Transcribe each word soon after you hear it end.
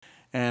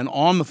And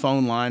on the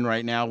phone line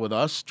right now with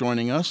us,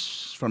 joining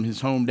us from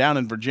his home down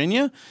in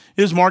Virginia,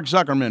 is Mark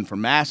Zuckerman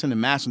from Masson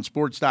and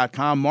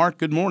MassonSports.com. Mark,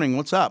 good morning.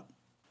 What's up?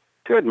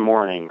 Good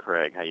morning,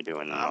 Craig. How you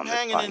doing I'm on this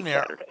hanging in fine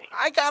there. Saturday?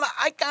 I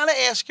gotta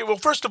ask you. Well,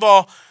 first of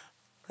all,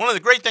 one of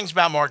the great things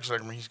about Mark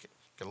Zuckerman, he's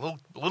got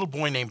a little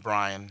boy named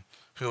Brian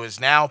who is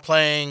now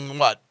playing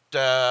what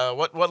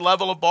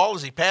level of ball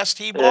is he? Past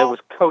It t-ball? was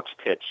coach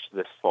pitch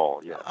this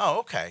fall, yes. Oh,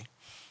 okay.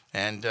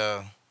 And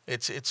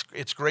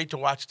it's great to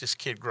watch this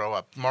kid grow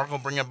up. Mark will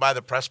bring him by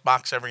the press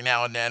box every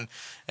now and then,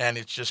 and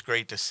it's just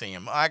great to see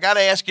him. I got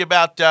to ask you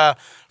about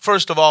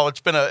first of all,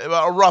 it's been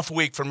a rough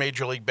week for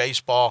Major League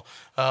Baseball.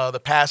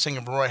 The passing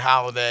of Roy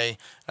Halladay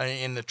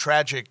in the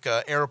tragic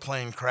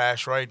airplane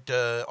crash right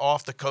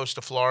off the coast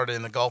of Florida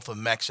in the Gulf of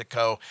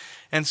Mexico,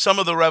 and some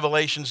of the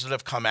revelations that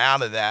have come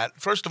out of that.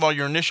 First of all,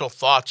 your initial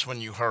thoughts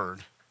when you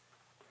heard.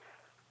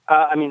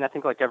 I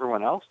think like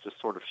everyone else,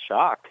 just sort of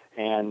shocked.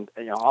 And,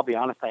 I'll be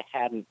honest, I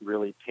hadn't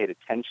really paid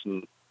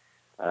attention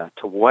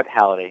to what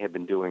Halliday had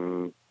been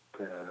doing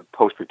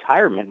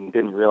post-retirement and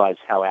didn't realize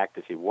how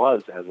active he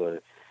was as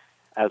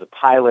a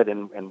pilot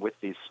and with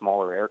these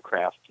smaller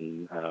aircraft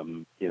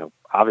and,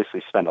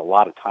 obviously spent a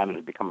lot of time and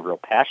had become a real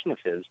passion of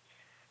his.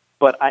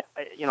 But, I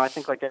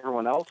think like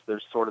everyone else,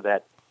 there's sort of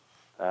that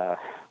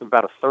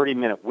about a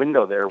 30-minute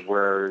window there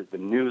where the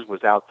news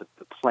was out that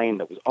the plane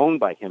that was owned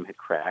by him had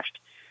crashed,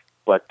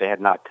 but they had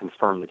not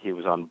confirmed that he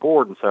was on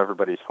board, and so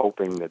everybody's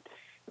hoping that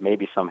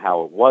maybe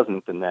somehow it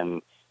wasn't, and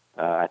then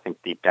I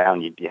think deep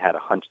down you had a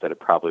hunch that it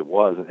probably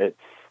was.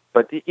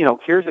 But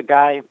here's a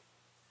guy,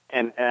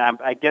 and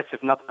I guess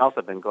if nothing else,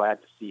 I've been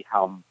glad to see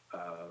how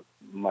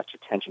much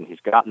attention he's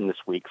gotten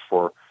this week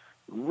for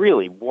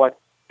really what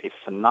a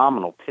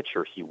phenomenal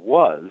pitcher he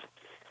was.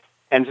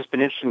 And it's just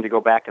been interesting to go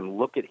back and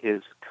look at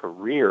his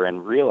career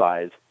and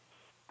realize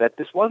that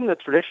this wasn't a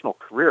traditional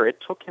career. It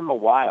took him a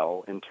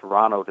while in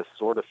Toronto to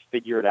sort of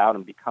figure it out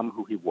and become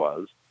who he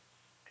was.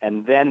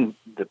 And then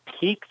the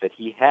peak that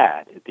he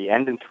had at the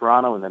end in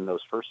Toronto and then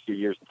those first few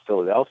years in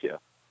Philadelphia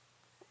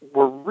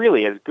were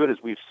really as good as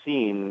we've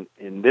seen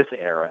in this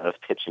era of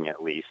pitching,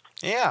 at least.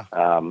 Yeah.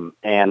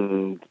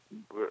 And,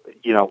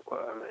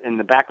 in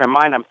the back of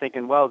my mind, I'm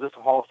thinking, well, is this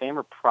a Hall of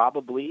Famer?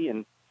 Probably.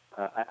 And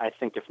I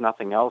think if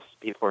nothing else,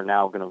 people are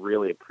now going to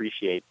really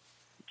appreciate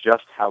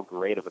just how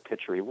great of a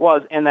pitcher he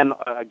was. And then,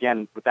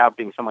 again, without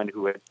being someone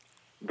who had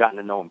gotten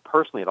to know him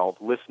personally at all,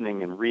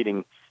 listening and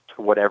reading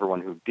to what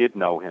everyone who did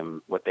know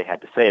him, what they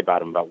had to say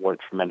about him, about what a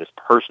tremendous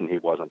person he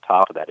was on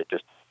top of that, it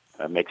just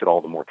makes it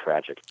all the more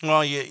tragic.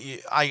 Well,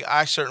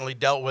 I certainly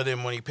dealt with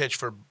him when he pitched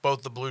for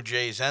both the Blue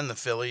Jays and the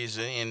Phillies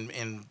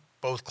in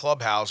both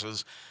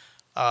clubhouses.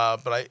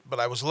 But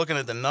I was looking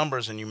at the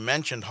numbers, and you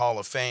mentioned Hall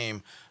of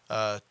Fame,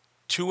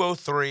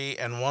 203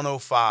 and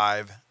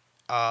 105,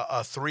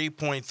 a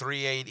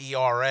 3.38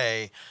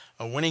 ERA,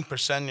 a winning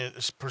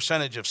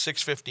percentage of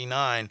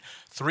 659,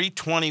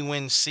 320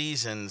 win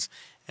seasons,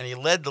 and he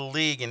led the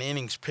league in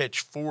innings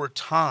pitched 4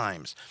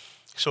 times.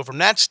 So from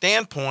that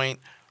standpoint,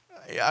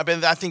 I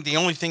think the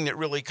only thing that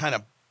really kind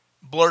of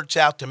blurts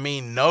out to me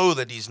know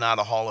that he's not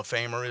a Hall of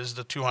Famer is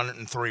the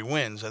 203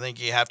 wins. I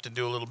think you have to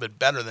do a little bit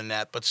better than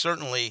that. But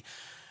certainly,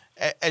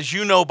 as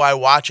you know by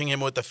watching him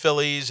with the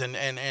Phillies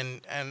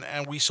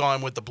and we saw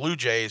him with the Blue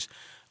Jays,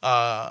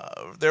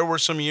 there were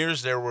some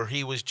years there where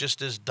he was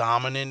just as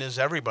dominant as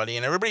everybody.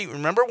 And everybody,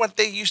 remember what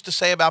they used to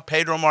say about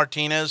Pedro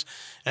Martinez?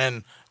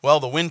 And, well,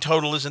 the win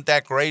total isn't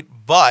that great,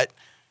 but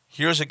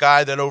here's a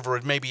guy that over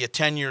maybe a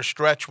 10-year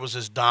stretch was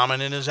as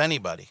dominant as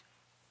anybody.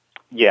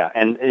 Yeah,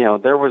 and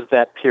there was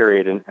that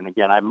period, and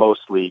again, I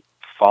mostly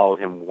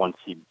followed him once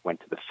he went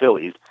to the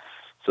Phillies,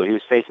 so he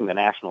was facing the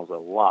Nationals a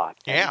lot.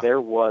 Yeah. And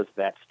there was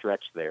that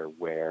stretch there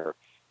where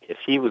if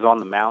he was on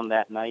the mound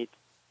that night,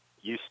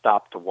 you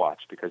stopped to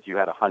watch because you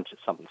had a hunch that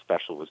something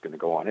special was going to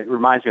go on. It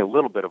reminds me a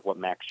little bit of what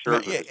Max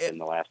Scherzer has been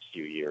the last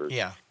few years.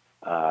 Yeah.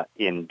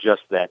 In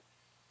just that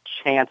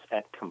chance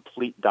at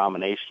complete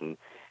domination.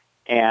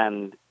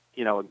 And,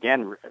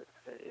 again,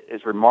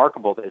 is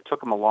remarkable that it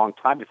took him a long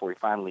time before he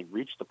finally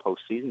reached the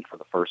postseason for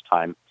the first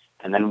time.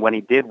 And then when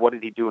he did, what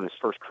did he do in his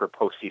first career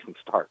postseason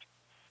start?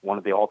 One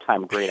of the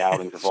all-time great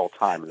outings of all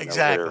time.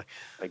 Exactly.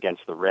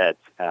 Against the Reds.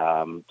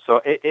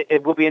 So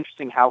it will be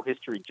interesting how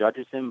history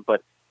judges him,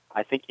 but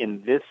I think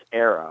in this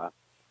era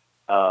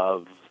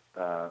of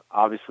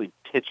obviously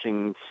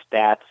pitching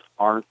stats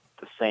aren't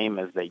the same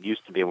as they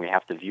used to be, and we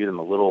have to view them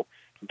a little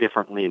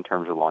differently in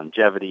terms of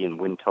longevity and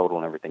win total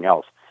and everything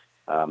else.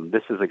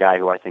 This is a guy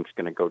who I think is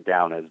going to go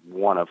down as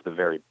one of the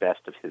very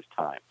best of his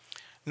time.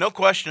 No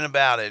question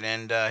about it,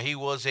 and he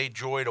was a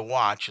joy to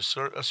watch,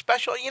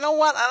 especially, you know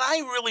what, and I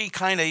really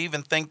kind of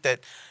even think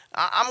that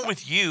I'm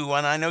with you,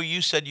 and I know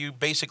you said you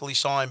basically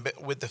saw him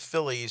with the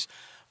Phillies,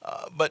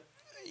 but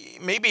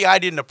maybe I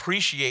didn't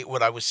appreciate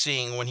what I was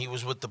seeing when he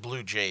was with the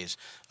Blue Jays,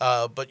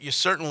 but you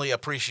certainly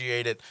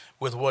appreciate it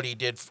with what he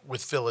did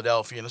with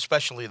Philadelphia, and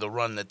especially the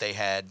run that they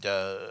had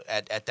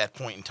at that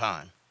point in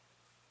time.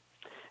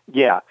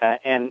 Yeah,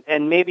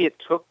 and maybe it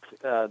took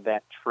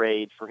that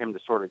trade for him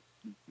to sort of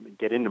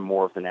get into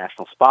more of the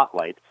national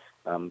spotlight.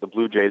 The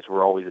Blue Jays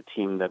were always a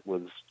team that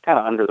was kind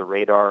of under the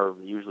radar,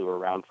 usually were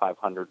around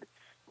 500. It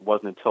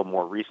wasn't until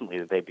more recently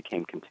that they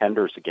became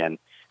contenders again.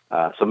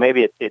 So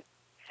maybe it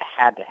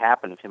had to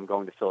happen of him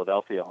going to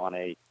Philadelphia on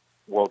a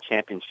World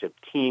Championship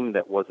team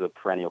that was a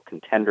perennial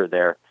contender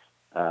there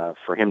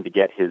for him to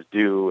get his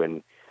due.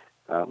 And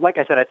like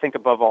I said, I think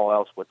above all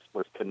else,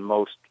 what's been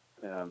most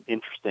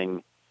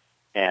interesting,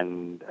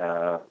 and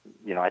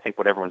I think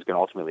what everyone's going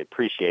to ultimately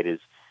appreciate is,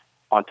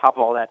 on top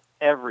of all that,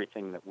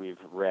 everything that we've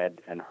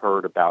read and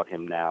heard about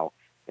him now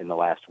in the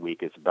last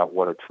week is about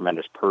what a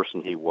tremendous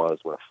person he was,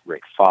 what a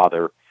great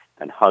father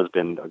and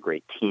husband, a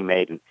great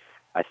teammate. And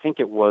I think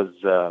it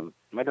might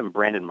have been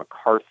Brandon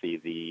McCarthy,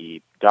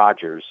 the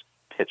Dodgers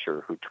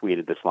pitcher, who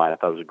tweeted this line. I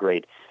thought it was a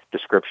great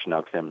description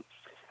of him.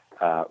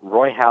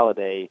 Roy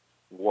Halladay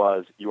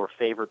was your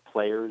favorite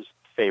player's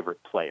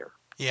favorite player.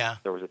 Yeah.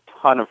 There was a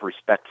ton of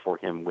respect for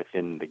him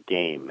within the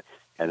game.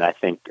 And I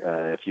think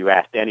if you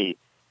asked any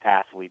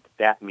athlete,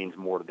 that means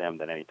more to them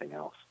than anything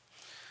else.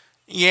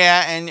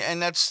 Yeah, and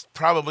that's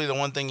probably the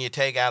one thing you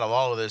take out of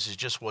all of this is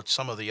just what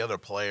some of the other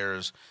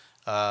players,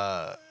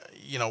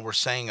 were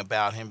saying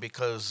about him.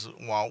 Because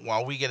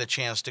while we get a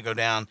chance to go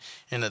down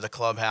into the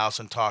clubhouse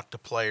and talk to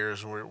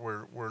players,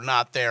 we're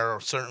not there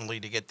certainly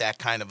to get that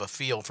kind of a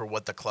feel for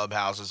what the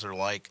clubhouses are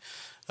like.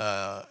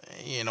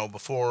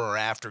 Before or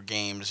after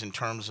games in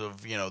terms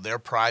of, their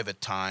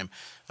private time.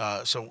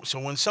 So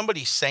when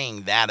somebody's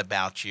saying that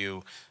about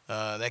you,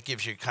 that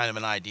gives you kind of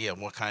an idea of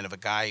what kind of a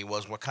guy he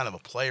was, what kind of a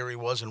player he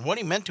was, and what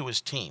he meant to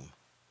his team.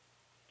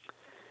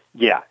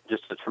 Yeah,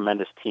 just a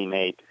tremendous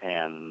teammate,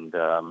 and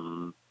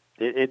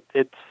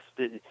it's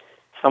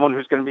someone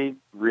who's going to be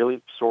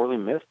really sorely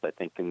missed, I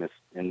think, in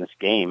this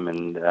game.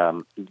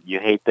 And you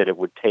hate that it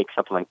would take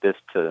something like this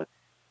to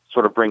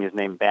sort of bring his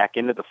name back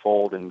into the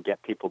fold and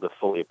get people to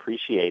fully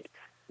appreciate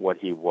what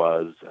he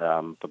was.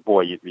 But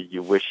boy,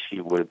 you wish he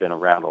would have been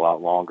around a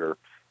lot longer,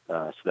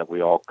 so that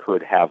we all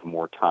could have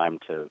more time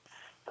to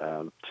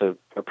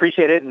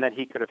appreciate it, and that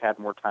he could have had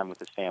more time with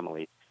his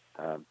family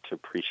to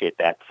appreciate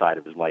that side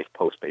of his life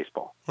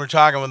post-baseball. We're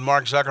talking with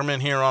Mark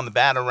Zuckerman here on the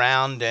Bat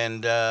Around,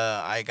 and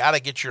I got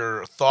to get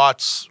your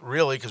thoughts,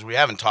 really, because we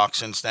haven't talked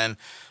since then.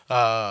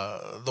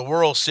 The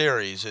World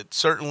Series, it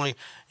certainly,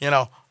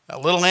 a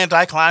little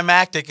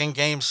anticlimactic in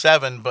Game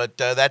 7, but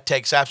that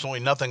takes absolutely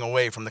nothing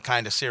away from the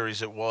kind of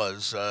series it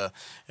was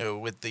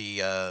with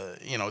the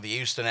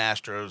Houston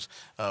Astros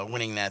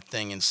winning that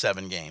thing in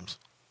 7 games.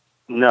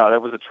 No,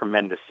 that was a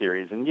tremendous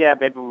series. And yeah,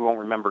 maybe we won't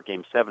remember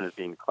Game 7 as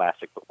being a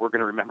classic, but we're going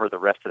to remember the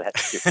rest of that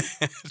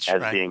series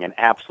as right. being an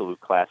absolute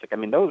classic. I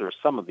mean, those are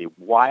some of the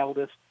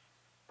wildest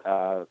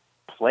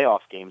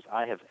playoff games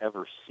I have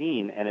ever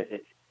seen.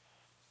 And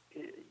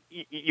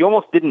you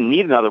almost didn't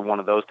need another one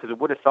of those because it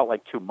would have felt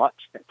like too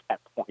much at that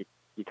point.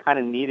 You kind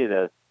of needed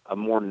a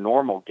more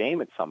normal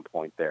game at some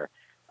point there.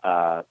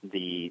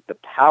 The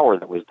power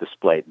that was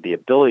displayed, the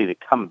ability to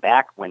come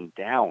back when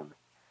down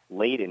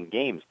late in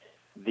games,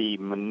 the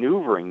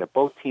maneuvering that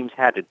both teams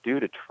had to do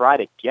to try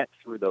to get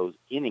through those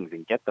innings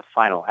and get the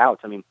final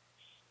outs. I mean,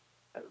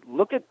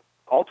 look at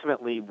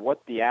ultimately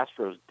what the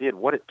Astros did,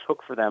 what it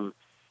took for them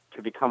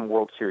to become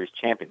World Series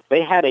champions.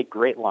 They had a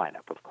great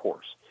lineup, of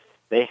course.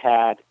 They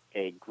had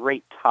a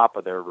great top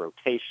of their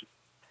rotation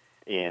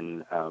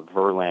in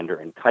Verlander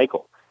and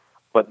Keuchel.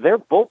 But their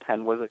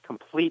bullpen was a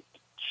complete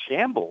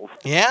shambles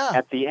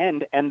at the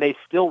end, and they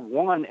still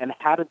won. And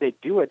how did they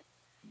do it?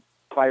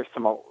 By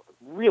some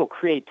real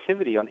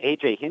creativity on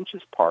A.J.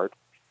 Hinch's part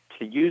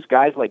to use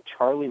guys like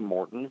Charlie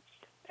Morton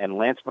and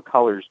Lance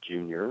McCullers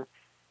Jr.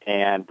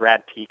 and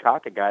Brad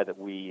Peacock, a guy that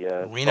we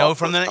know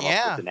from with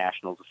the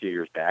Nationals a few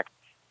years back,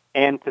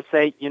 and to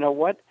say, you know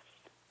what?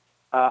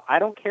 I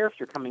don't care if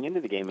you're coming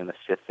into the game in the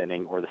 5th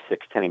inning or the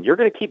 6th inning. You're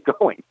going to keep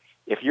going.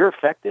 If you're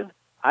effective,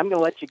 I'm going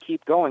to let you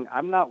keep going.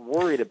 I'm not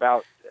worried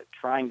about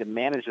trying to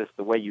manage this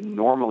the way you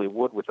normally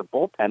would with a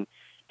bullpen.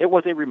 It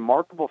was a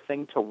remarkable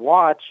thing to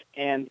watch,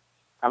 and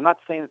I'm not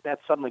saying that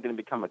that's suddenly going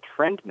to become a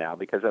trend now,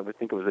 because I would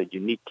think it was a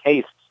unique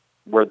case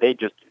where they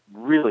just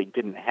really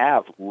didn't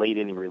have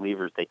late-inning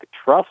relievers they could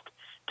trust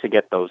to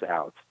get those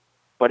outs.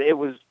 But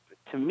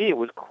to me, it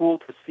was cool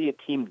to see a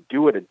team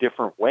do it a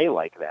different way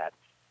like that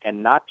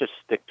and not just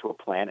stick to a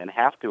plan and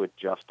have to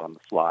adjust on the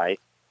fly.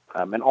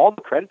 And all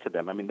the credit to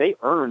them. I mean, they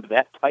earned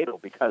that title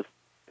because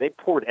they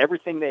poured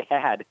everything they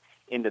had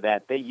into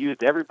that. They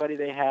used everybody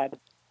they had.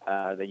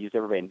 They used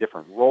everybody in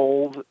different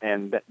roles,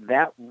 and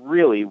that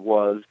really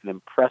was an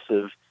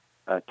impressive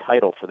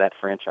title for that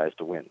franchise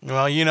to win.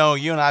 Well, you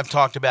and I have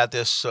talked about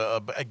this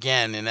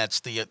again, and that's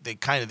the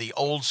kind of the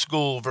old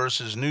school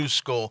versus new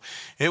school.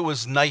 It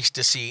was nice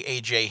to see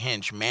A.J.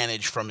 Hinch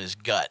manage from his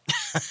gut.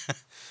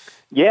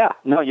 Yeah,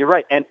 no, you're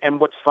right. And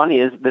what's funny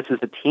is this is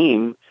a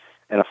team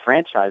and a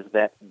franchise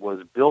that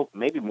was built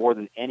maybe more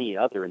than any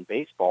other in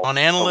baseball on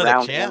analytics,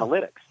 around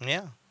analytics.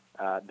 Yeah.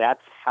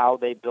 That's how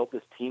they built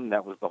this team.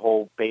 That was the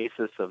whole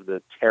basis of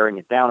the tearing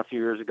it down a few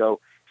years ago,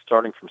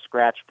 starting from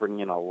scratch, bringing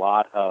in a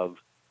lot of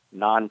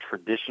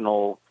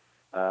non-traditional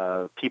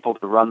people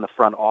to run the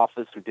front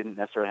office who didn't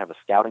necessarily have a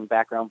scouting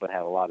background but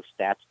had a lot of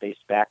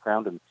stats-based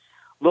background. And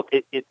look,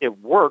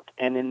 it worked,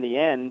 and in the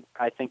end,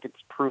 I think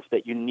it's proof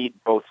that you need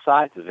both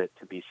sides of it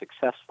to be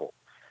successful.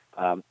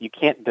 You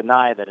can't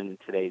deny that in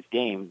today's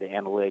game, the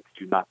analytics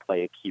do not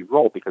play a key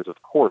role because,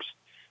 of course,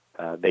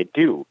 they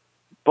do.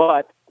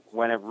 But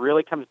when it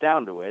really comes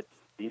down to it,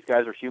 these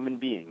guys are human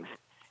beings,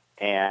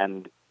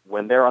 and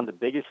when they're on the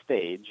biggest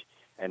stage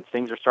and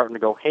things are starting to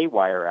go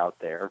haywire out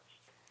there,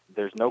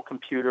 there's no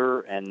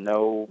computer and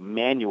no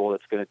manual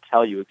that's going to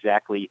tell you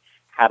exactly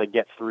how to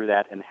get through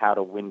that and how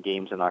to win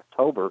games in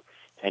October.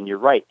 And you're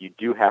right, you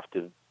do have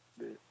to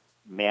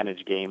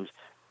manage games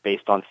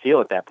based on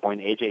feel at that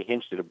point. A.J.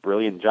 Hinch did a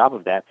brilliant job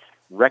of that,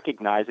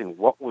 recognizing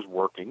what was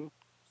working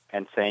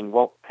and saying,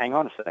 well, hang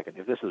on a second.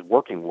 If this is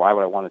working, why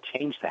would I want to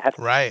change that?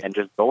 Right. And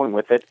just going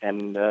with it.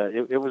 And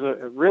it was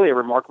really a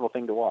remarkable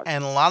thing to watch.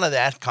 And a lot of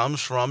that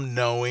comes from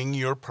knowing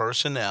your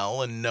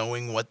personnel and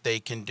knowing what they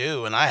can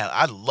do. And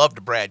I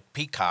loved Brad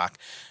Peacock.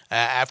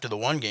 After the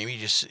one game,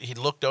 he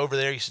looked over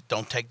there. He said,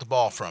 "Don't take the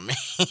ball from me."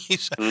 He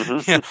said,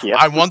 Mm-hmm. "Yeah, Yep.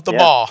 I want the Yeah.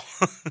 ball."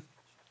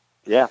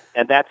 Yeah,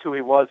 and that's who he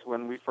was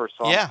when we first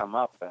saw him Yeah. come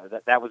up.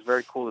 That was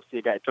very cool to see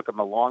a guy. It took him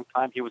a long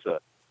time. He was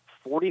a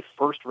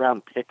 41st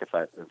round pick, if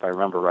I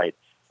remember right,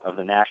 of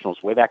the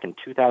Nationals way back in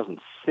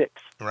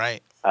 2006.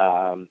 Right.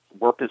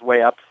 Worked his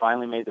way up,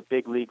 finally made the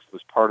big leagues.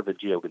 Was part of the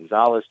Gio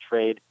Gonzalez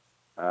trade.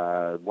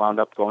 Wound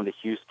up going to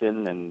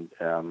Houston,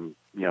 and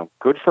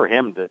good for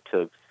him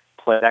to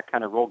play that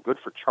kind of role. Good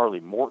for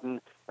Charlie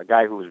Morton, a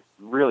guy who was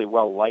really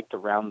well liked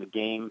around the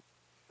game.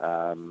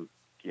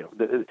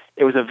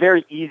 It was a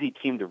very easy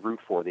team to root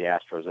for, the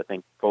Astros, I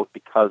think, both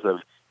because of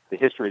the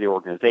history of the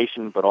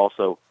organization, but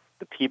also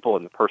the people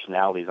and the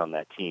personalities on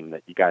that team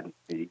that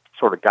you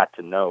sort of got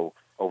to know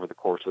over the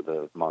course of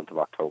the month of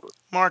October.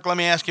 Mark, let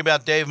me ask you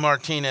about Dave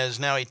Martinez.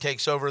 Now he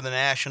takes over the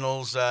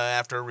Nationals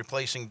after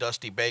replacing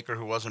Dusty Baker,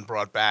 who wasn't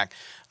brought back.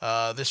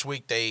 This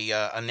week they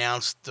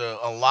announced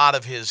a lot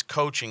of his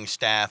coaching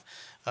staff.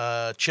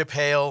 Chip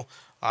Hale,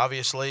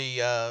 obviously,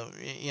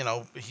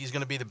 he's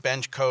going to be the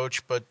bench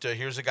coach, but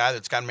here's a guy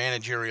that's got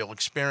managerial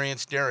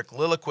experience. Derek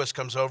Lilliquist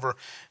comes over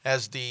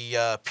as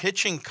the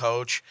pitching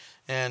coach,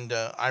 and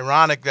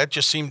ironic, that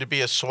just seemed to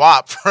be a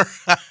swap, for,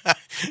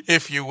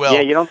 if you will. Yeah,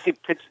 you don't see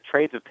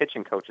trades of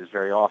pitching coaches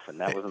very often.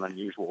 That was an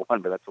unusual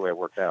one, but that's the way it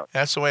worked out.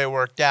 That's the way it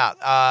worked out.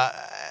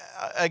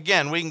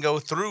 Again, we can go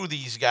through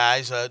these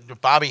guys.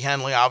 Bobby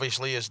Henley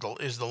obviously is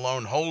the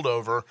lone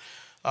holdover,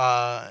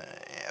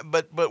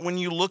 but when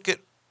you look at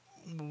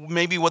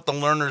maybe what the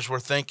learners were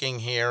thinking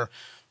here,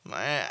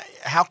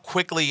 how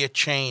quickly it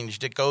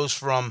changed. It goes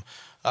from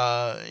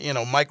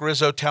Mike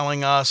Rizzo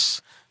telling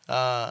us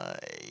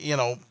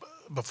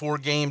before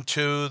game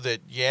 2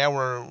 that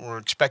we're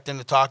expecting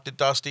to talk to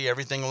Dusty.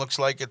 Everything looks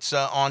like it's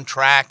on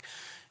track.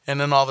 And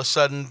then all of a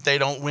sudden they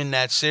don't win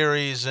that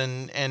series,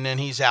 and then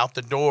he's out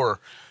the door.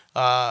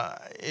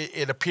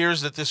 It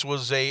appears that this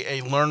was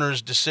a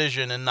learner's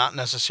decision and not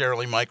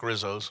necessarily Mike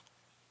Rizzo's.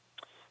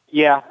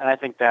 Yeah, and I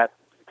think that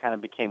kind of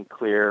became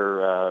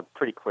clear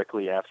pretty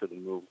quickly after the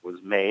move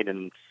was made,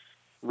 and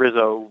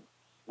Rizzo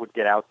would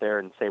get out there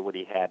and say what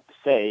he had to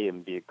say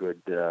and be a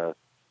good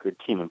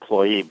team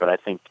employee. But I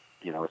think,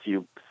 if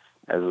you,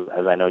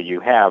 as I know you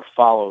have,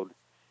 followed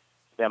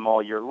them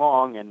all year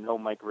long and no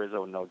Mike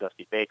Rizzo, no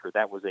Dusty Baker,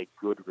 that was a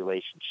good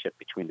relationship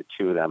between the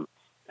two of them.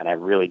 And I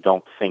really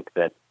don't think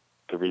that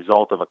the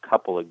result of a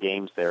couple of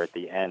games there at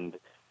the end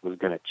was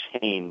going to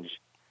change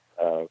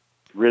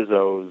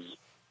Rizzo's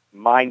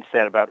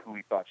mindset about who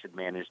he thought should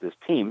manage this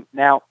team.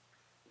 Now,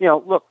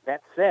 look,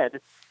 that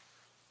said,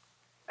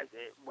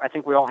 I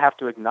think we all have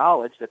to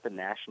acknowledge that the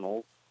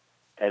Nationals,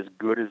 as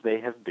good as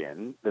they have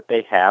been, that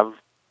they have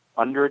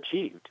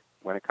underachieved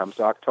when it comes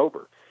to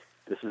October.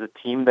 This is a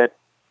team that,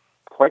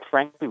 quite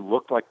frankly,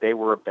 looked like they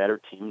were a better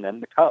team than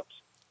the Cubs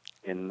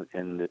in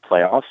the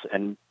playoffs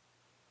and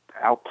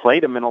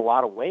outplayed them in a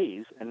lot of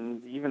ways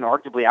and even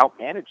arguably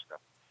outmanaged them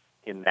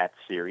in that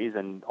series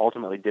and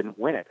ultimately didn't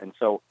win it. And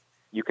so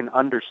you can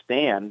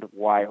understand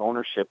why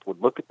ownership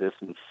would look at this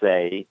and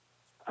say,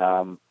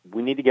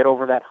 we need to get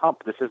over that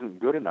hump. This isn't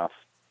good enough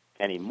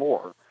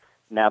anymore.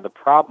 Now, the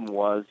problem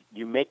was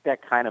you make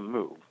that kind of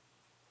move,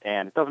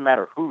 and it doesn't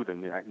matter who the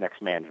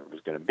next manager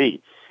was going to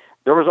be.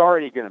 There was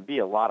already going to be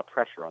a lot of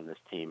pressure on this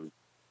team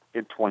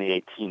in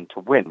 2018 to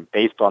win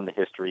based on the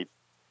history,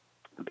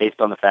 based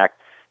on the fact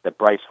that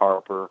Bryce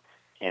Harper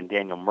and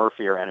Daniel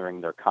Murphy are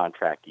entering their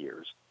contract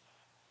years.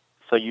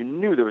 So you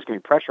knew there was going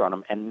to be pressure on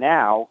them, and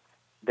now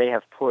they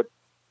have put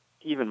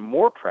even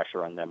more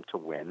pressure on them to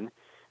win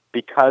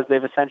because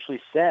they've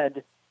essentially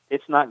said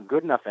it's not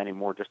good enough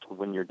anymore just to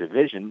win your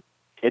division.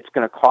 It's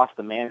going to cost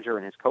the manager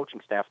and his coaching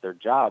staff their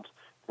jobs.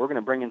 We're going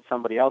to bring in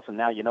somebody else, and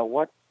now you know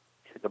what?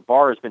 The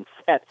bar has been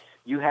set.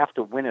 You have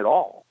to win it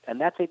all.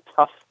 And that's a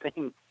tough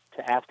thing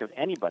to ask of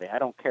anybody. I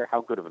don't care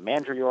how good of a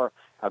manager you are,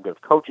 how good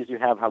of coaches you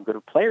have, how good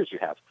of players you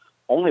have.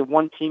 Only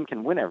one team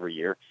can win every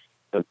year.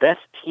 The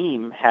best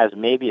team has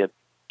maybe a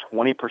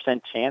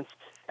 20% chance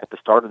at the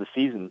start of the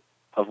season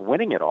of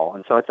winning it all.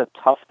 And so it's a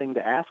tough thing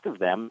to ask of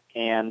them.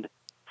 And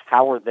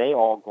how are they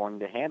all going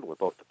to handle it,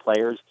 both the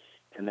players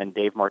and then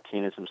Dave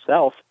Martinez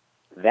himself?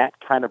 that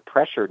kind of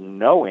pressure,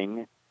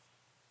 knowing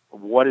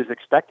what is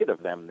expected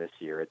of them this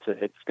year. It's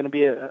going to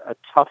be a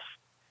tough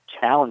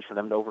challenge for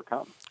them to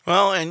overcome.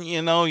 Well, and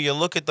you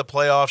look at the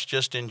playoffs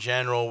just in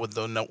general with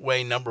the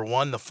way, number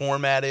one, the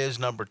format is,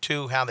 number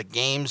two, how the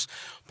games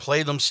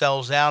play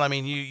themselves out. I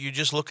mean, you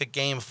just look at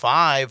game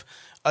five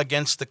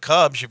against the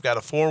Cubs. You've got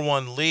a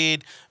 4-1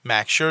 lead.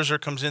 Max Scherzer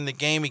comes in the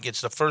game. He gets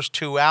the first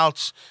two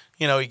outs.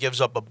 He gives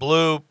up a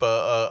bloop,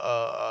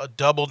 a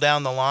double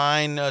down the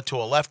line to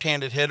a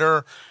left-handed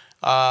hitter.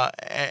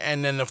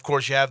 And then, of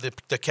course, you have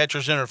the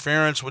catcher's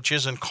interference, which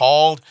isn't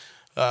called.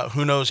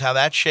 Who knows how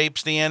that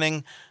shapes the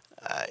inning?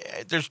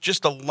 There's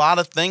just a lot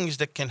of things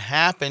that can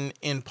happen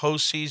in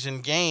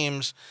postseason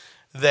games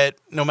that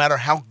no matter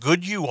how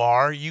good you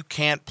are, you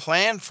can't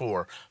plan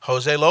for.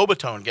 Jose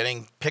Lobaton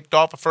getting picked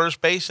off of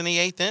first base in the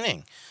eighth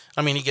inning.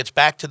 I mean, he gets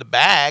back to the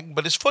bag,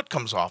 but his foot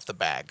comes off the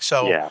bag.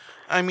 So, Yeah.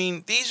 I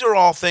mean, these are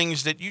all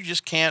things that you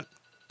just can't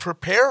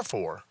prepare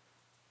for.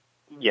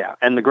 Yeah,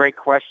 and the great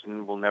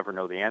question, we'll never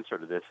know the answer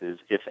to this, is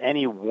if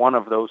any one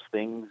of those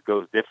things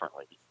goes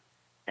differently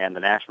and the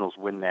Nationals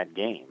win that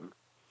game,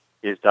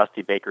 is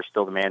Dusty Baker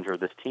still the manager of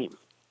this team?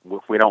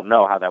 We don't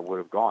know how that would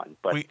have gone.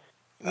 But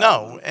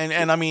no,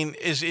 and I mean,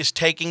 is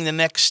taking the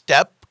next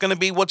step going to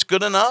be what's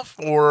good enough,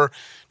 or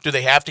do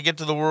they have to get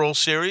to the World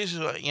Series?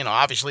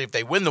 Obviously, if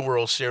they win the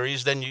World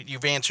Series, then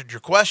you've answered your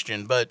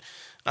question. But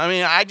I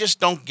mean, I just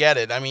don't get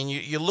it. I mean,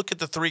 you look at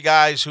the three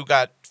guys who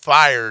got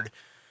fired.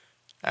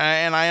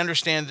 And I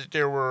understand that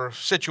there were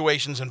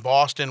situations in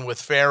Boston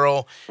with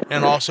Farrell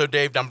and also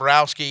Dave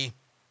Dombrowski,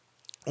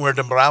 where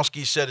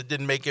Dombrowski said it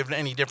didn't make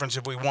any difference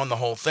if we won the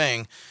whole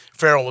thing.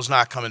 Farrell was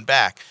not coming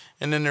back.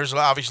 And then there's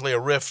obviously a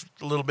rift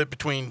a little bit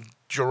between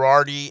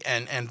Girardi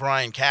and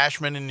Brian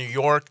Cashman in New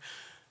York.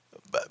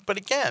 But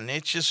again,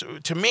 it's just,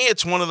 to me,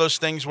 it's one of those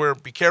things where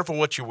be careful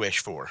what you wish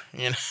for,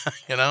 you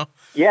know?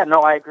 Yeah,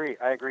 no, I agree.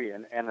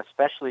 And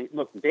especially,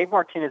 look, Dave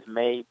Martinez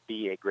may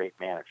be a great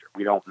manager.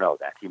 We don't know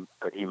that,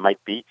 but he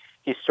might be.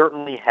 He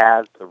certainly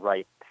has the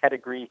right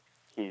pedigree.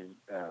 He's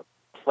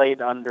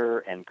played under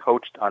and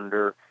coached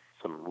under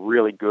some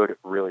really good,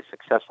 really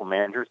successful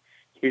managers.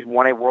 He's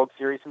won a World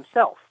Series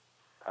himself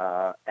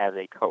as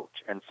a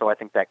coach, and so I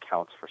think that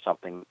counts for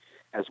something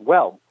as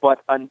well.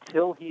 But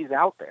until he's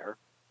out there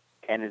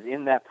and is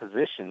in that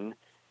position,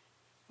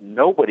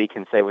 nobody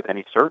can say with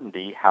any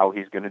certainty how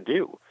he's going to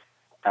do.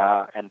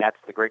 And that's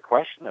the great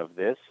question of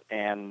this,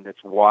 and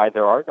it's why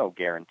there are no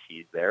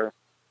guarantees there,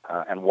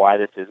 and why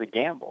this is a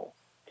gamble.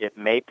 It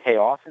may pay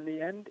off in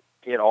the end.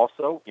 It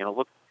also,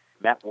 look,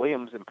 Matt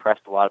Williams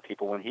impressed a lot of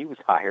people when he was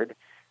hired,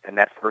 and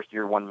that first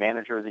year won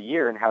Manager of the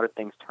Year, and how did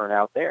things turn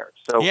out there?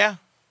 So yeah,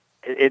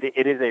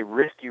 it is a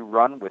risk you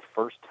run with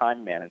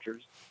first-time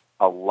managers.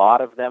 A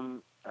lot of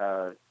them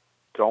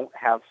don't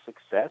have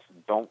success,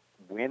 don't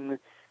win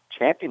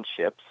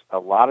championships. A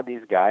lot of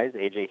these guys,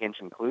 A.J. Hinch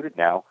included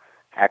now,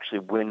 actually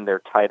win their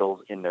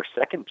titles in their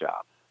second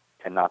job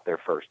and not their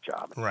first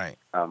job. Right.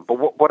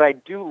 But what I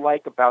do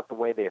like about the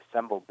way they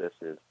assembled this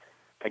is,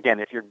 again,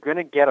 if you're going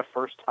to get a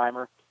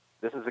first-timer,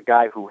 this is a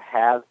guy who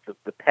has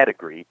the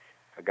pedigree,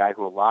 a guy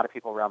who a lot of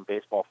people around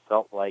baseball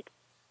felt like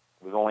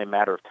it was only a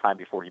matter of time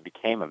before he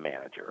became a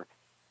manager,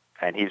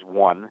 and he's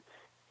won.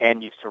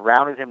 And you've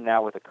surrounded him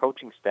now with a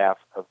coaching staff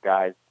of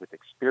guys with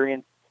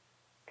experience,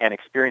 and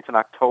experience in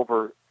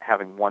October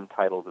having won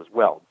titles as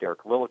well.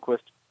 Derek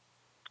Lilliquist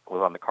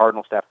was on the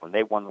Cardinal staff when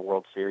they won the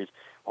World Series,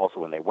 also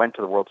when they went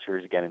to the World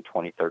Series again in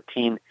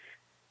 2013.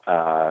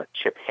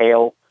 Chip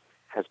Hale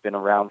has been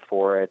around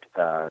for it.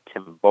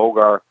 Tim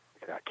Bogar,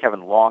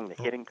 Kevin Long,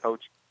 the hitting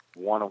coach,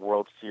 won a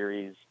World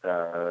Series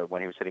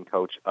when he was hitting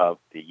coach of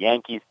the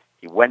Yankees.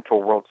 He went to a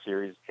World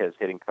Series as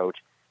hitting coach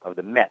of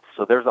the Mets.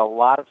 So there's a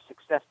lot of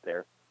success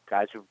there,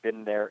 guys who've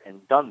been there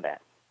and done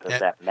that. Does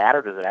that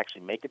matter? Does it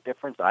actually make a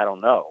difference? I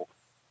don't know.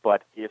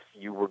 But if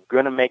you were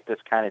going to make this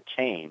kind of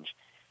change,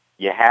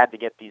 you had to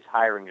get these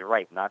hirings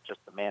right, not just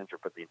the manager,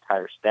 but the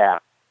entire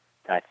staff.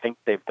 And I think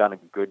they've done a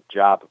good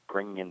job of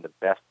bringing in the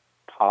best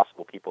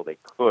possible people they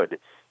could,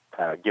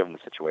 given the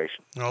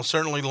situation. Well,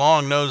 certainly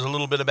Long knows a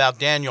little bit about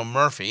Daniel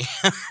Murphy.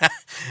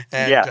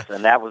 Yes,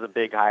 and that was a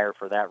big hire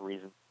for that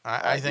reason.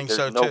 I think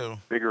so, too. There's too. no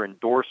bigger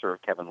endorser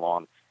of Kevin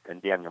Long than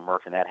Daniel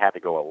Murphy, and that had to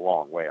go a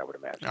long way, I would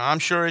imagine. I'm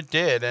sure it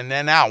did. And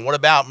then now, what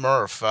about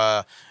Murph?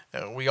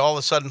 We all of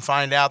a sudden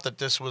find out that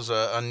this was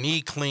a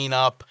knee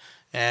cleanup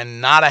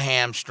and not a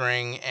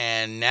hamstring,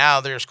 and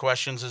now there's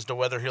questions as to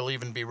whether he'll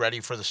even be ready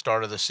for the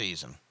start of the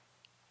season.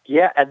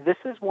 Yeah, and this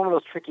is one of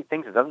those tricky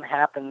things. It doesn't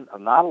happen.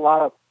 Not a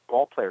lot of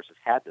ball players have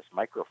had this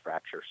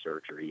microfracture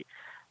surgery.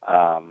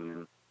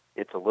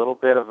 It's a little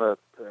bit of a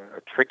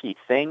tricky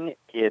thing.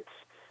 It's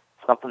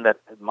something that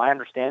my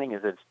understanding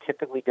is it's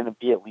typically going to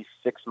be at least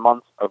 6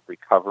 months of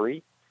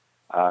recovery.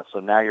 So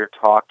now you're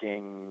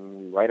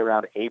talking right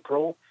around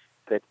April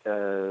that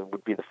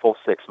would be the full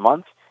 6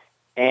 months.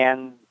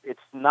 And it's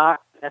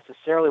not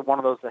necessarily one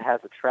of those that has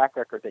a track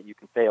record that you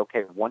can say,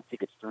 okay, once he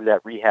gets through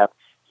that rehab,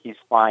 he's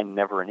fine,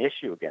 never an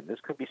issue again.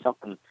 This could be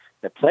something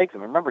that plagues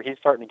him. Remember, he's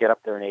starting to get up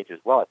there in age as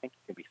well. I think he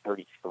could be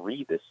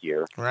 33 this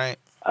year. Right.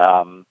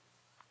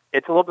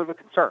 it's a little bit of a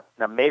concern.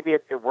 Now, maybe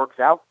it works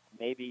out.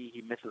 Maybe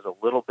he misses a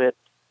little bit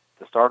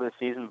the start of the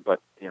season, but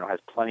has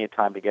plenty of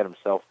time to get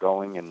himself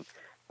going and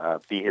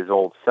be his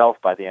old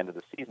self by the end of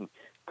the season.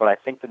 But I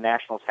think the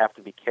Nationals have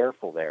to be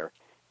careful there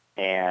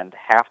and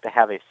have to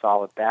have a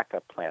solid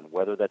backup plan,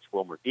 whether that's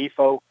Wilmer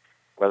Defoe,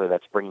 whether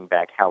that's bringing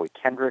back Howie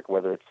Kendrick,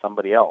 whether it's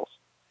somebody else.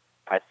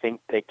 I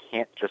think they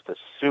can't just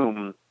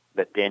assume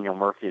that Daniel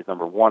Murphy is,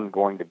 number one,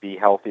 going to be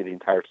healthy the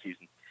entire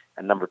season,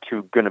 and number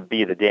two, going to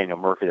be the Daniel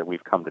Murphy that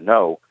we've come to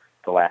know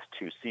the last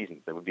two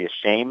seasons. It would be a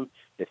shame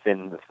if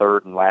in the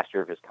third and last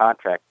year of his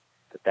contract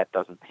that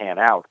doesn't pan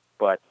out,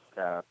 but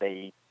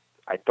I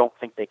don't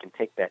think they can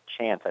take that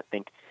chance. I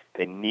think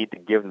they need to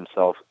give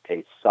themselves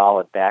a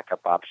solid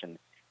backup option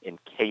in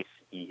case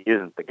he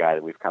isn't the guy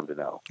that we've come to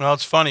know. Well,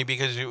 it's funny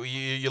because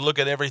you look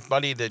at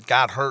everybody that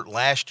got hurt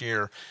last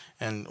year,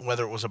 and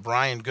whether it was a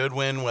Brian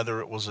Goodwin, whether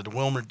it was a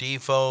Wilmer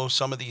Defoe,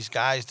 some of these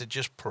guys that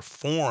just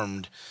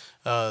performed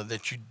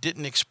that you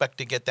didn't expect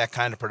to get that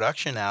kind of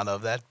production out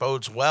of. That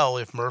bodes well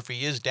if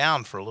Murphy is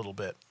down for a little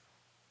bit.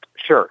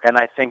 Sure, and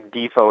I think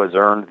Defoe has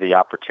earned the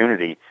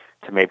opportunity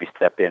to maybe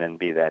step in and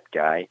be that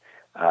guy.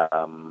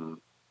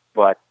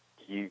 But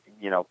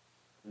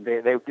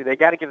they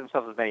got to give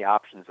themselves as many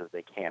options as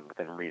they can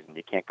within reason.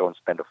 You can't go and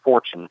spend a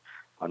fortune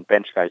on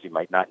bench guys you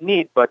might not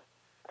need. But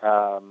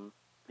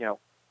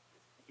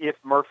if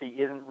Murphy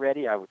isn't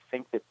ready, I would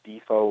think that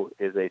Defoe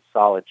is a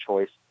solid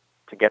choice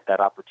to get that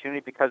opportunity,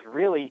 because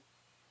really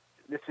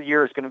this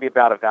year is going to be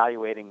about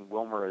evaluating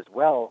Wilmer as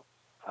well.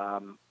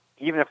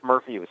 Even if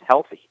Murphy was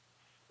healthy,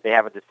 they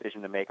have a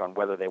decision to make on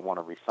whether they want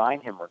to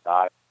re-sign him or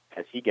not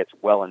as he gets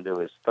well into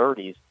his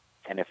 30s.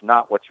 And if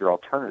not, what's your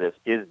alternative?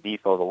 Is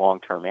Defoe the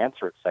long-term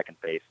answer at second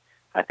base?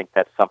 I think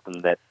that's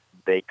something that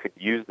they could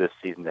use this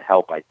season to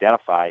help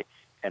identify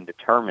and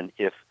determine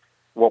if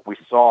what we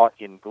saw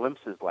in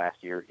glimpses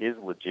last year is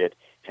legit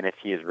and if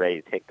he is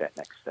ready to take that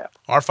next step.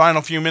 Our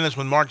final few minutes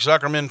with Mark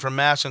Zuckerman from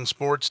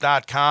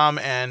MASNsports.com,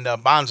 and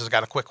Bonds has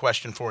got a quick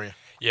question for you.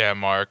 Yeah,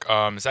 Mark.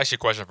 It's actually a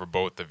question for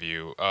both of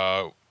you.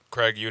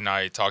 Craig, you and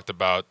I talked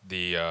about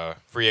the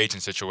free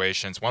agent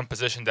situations. One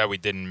position that we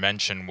didn't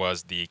mention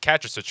was the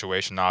catcher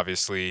situation.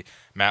 Obviously,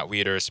 Matt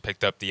Wieters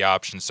picked up the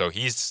option, so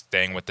he's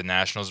staying with the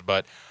Nationals.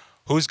 But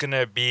who's going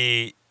to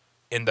be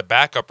in the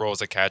backup role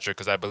as a catcher?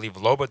 Because I believe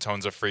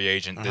Lobaton's a free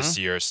agent this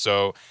year.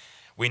 So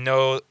we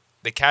know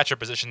the catcher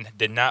position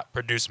did not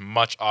produce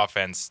much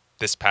offense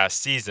this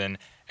past season.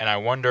 And I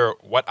wonder,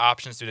 what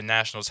options do the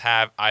Nationals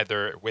have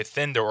either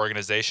within their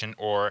organization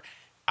or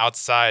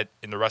outside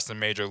in the rest of the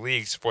major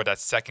leagues for that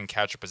second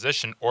catcher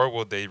position, or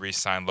will they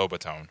re-sign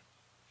Lobaton?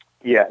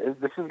 Yeah,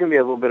 this is going to be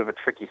a little bit of a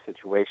tricky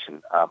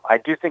situation. I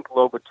do think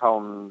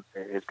Lobaton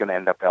is going to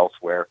end up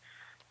elsewhere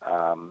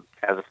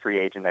as a free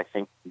agent. I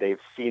think they've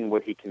seen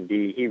what he can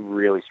be. He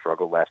really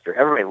struggled last year.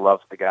 Everybody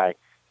loves the guy.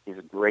 He's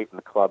great in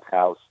the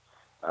clubhouse,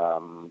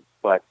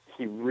 but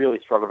he really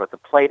struggled at the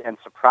plate and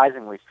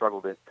surprisingly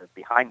struggled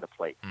behind the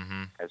plate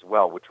as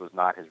well, which was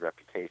not his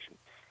reputation.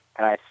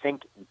 And I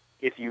think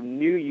if you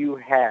knew you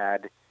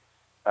had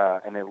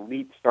an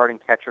elite starting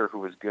catcher who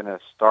was going to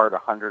start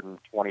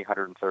 120,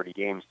 130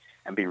 games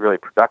and be really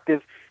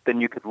productive, then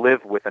you could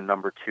live with a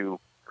number two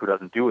who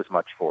doesn't do as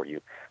much for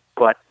you.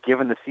 But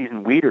given the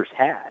season Wieters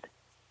had,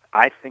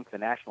 I think the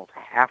Nationals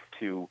have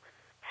to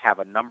have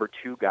a number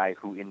two guy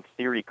who in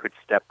theory could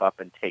step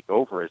up and take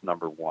over as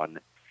number one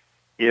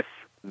if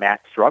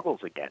Matt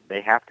struggles again.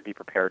 They have to be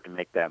prepared to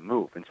make that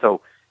move. And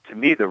so to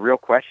me, the real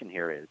question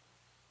here is,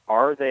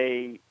 are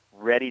they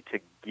ready to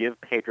give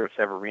Pedro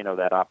Severino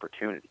that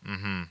opportunity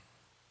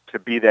to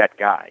be that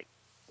guy?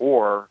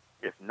 Or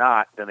if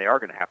not, then they are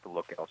going to have to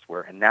look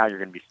elsewhere. And now you're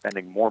going to be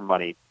spending more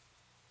money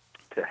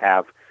to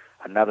have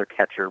another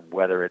catcher,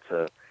 whether it's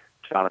a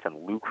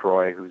Jonathan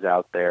Lucroy who's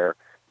out there,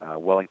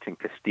 Wellington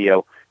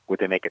Castillo. Would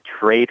they make a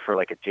trade for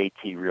like a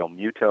JT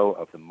Realmuto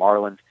of the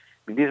Marlins?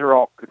 I mean, these are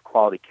all good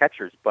quality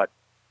catchers, but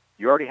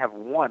you already have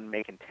one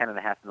making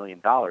 $10.5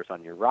 million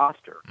on your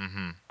roster.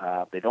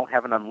 They don't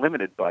have an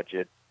unlimited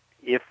budget.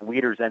 If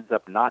Wieters ends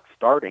up not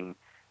starting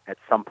at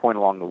some point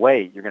along the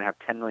way, you're going to have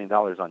 $10 million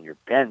on your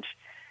bench.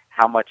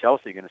 How much else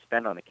are you going to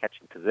spend on the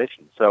catching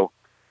position? So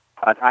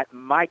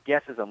my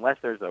guess is, unless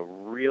there's a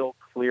real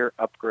clear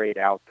upgrade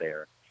out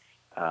there,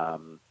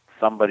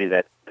 somebody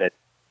that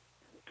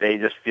they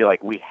just feel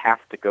like we have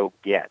to go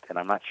get, and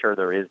I'm not sure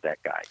there is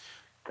that guy,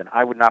 then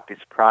I would not be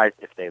surprised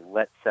if they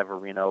let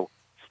Severino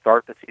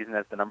start the season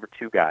as the number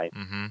two guy.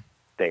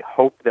 They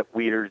hope that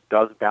Wieters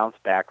does bounce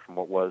back from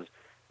what was,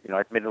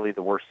 admittedly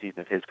the worst season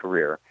of his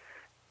career.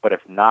 But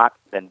if not,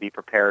 then be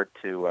prepared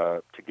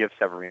to give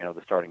Severino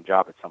the starting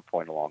job at some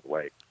point along the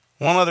way.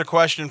 One other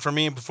question for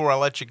me before I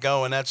let you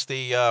go, and that's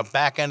the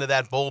back end of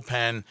that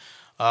bullpen.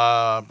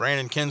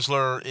 Brandon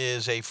Kinsler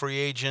is a free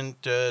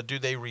agent. Do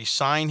they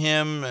re-sign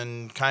him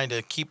and kind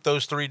of keep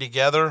those three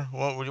together?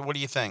 What do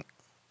you think?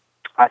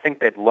 I think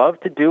they'd love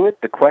to do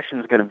it. The question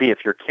is going to be, if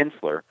you're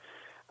Kinsler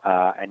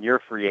and you're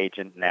a free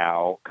agent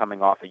now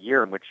coming off a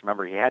year in which,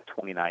 remember, he had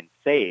 29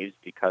 saves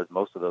because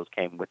most of those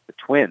came with the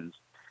Twins.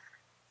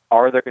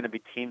 are there going to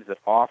be teams that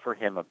offer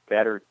him a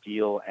better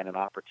deal and an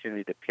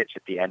opportunity to pitch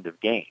at the end of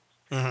games?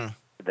 Mm-hmm.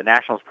 The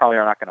Nationals probably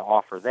are not going to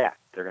offer that.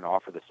 They're going to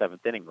offer the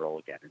seventh inning role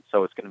again. And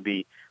so it's going to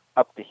be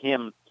up to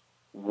him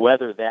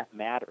whether that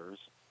matters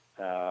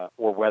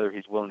or whether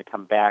he's willing to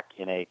come back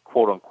in a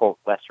quote-unquote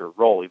lesser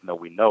role, even though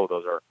we know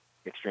those are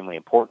extremely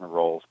important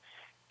roles,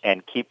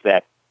 and keep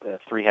that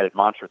three-headed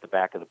monster at the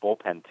back of the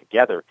bullpen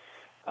together.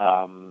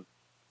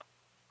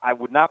 I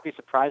would not be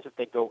surprised if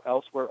they go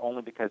elsewhere,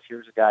 only because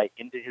here's a guy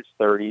into his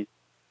 30s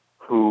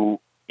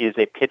who is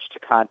a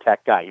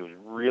pitch-to-contact guy. He was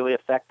really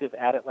effective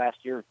at it last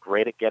year,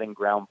 great at getting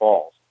ground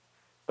balls.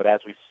 But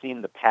as we've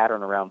seen the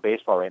pattern around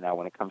baseball right now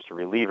when it comes to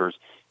relievers,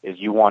 is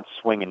you want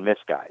swing and miss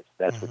guys.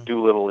 That's what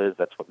Doolittle is.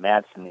 That's what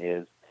Madsen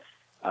is.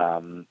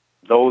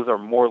 Those are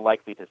more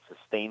likely to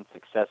sustain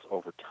success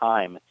over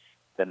time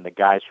than the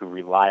guys who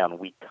rely on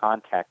weak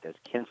contact, as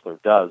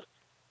Kinsler does.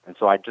 And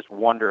so I just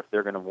wonder if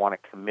they're going to want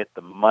to commit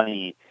the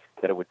money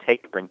that it would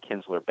take to bring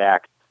Kinsler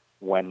back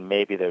when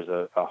maybe there's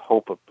a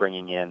hope of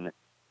bringing in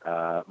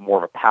more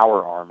of a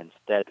power arm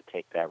instead to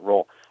take that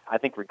role. I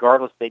think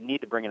regardless, they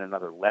need to bring in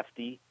another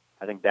lefty.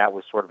 I think that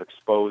was sort of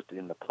exposed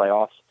in the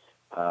playoffs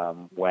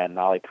when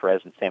Ali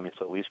Perez and Sammy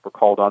Solis were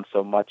called on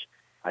so much.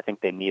 I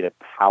think they need a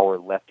power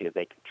lefty that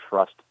they can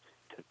trust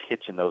to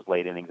pitch in those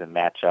late innings and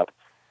match up,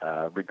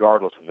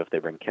 regardless of if they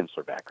bring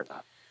Kinsler back or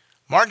not.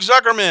 Mark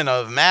Zuckerman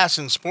of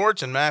Masson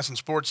Sports and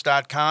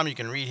MassonSports.com. You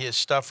can read his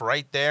stuff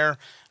right there.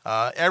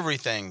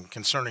 Everything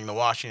concerning the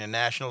Washington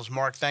Nationals.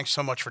 Mark, thanks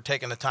so much for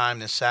taking the time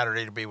this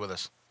Saturday to be with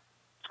us.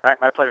 All right,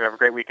 my pleasure. Have a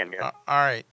great weekend, guys. All right.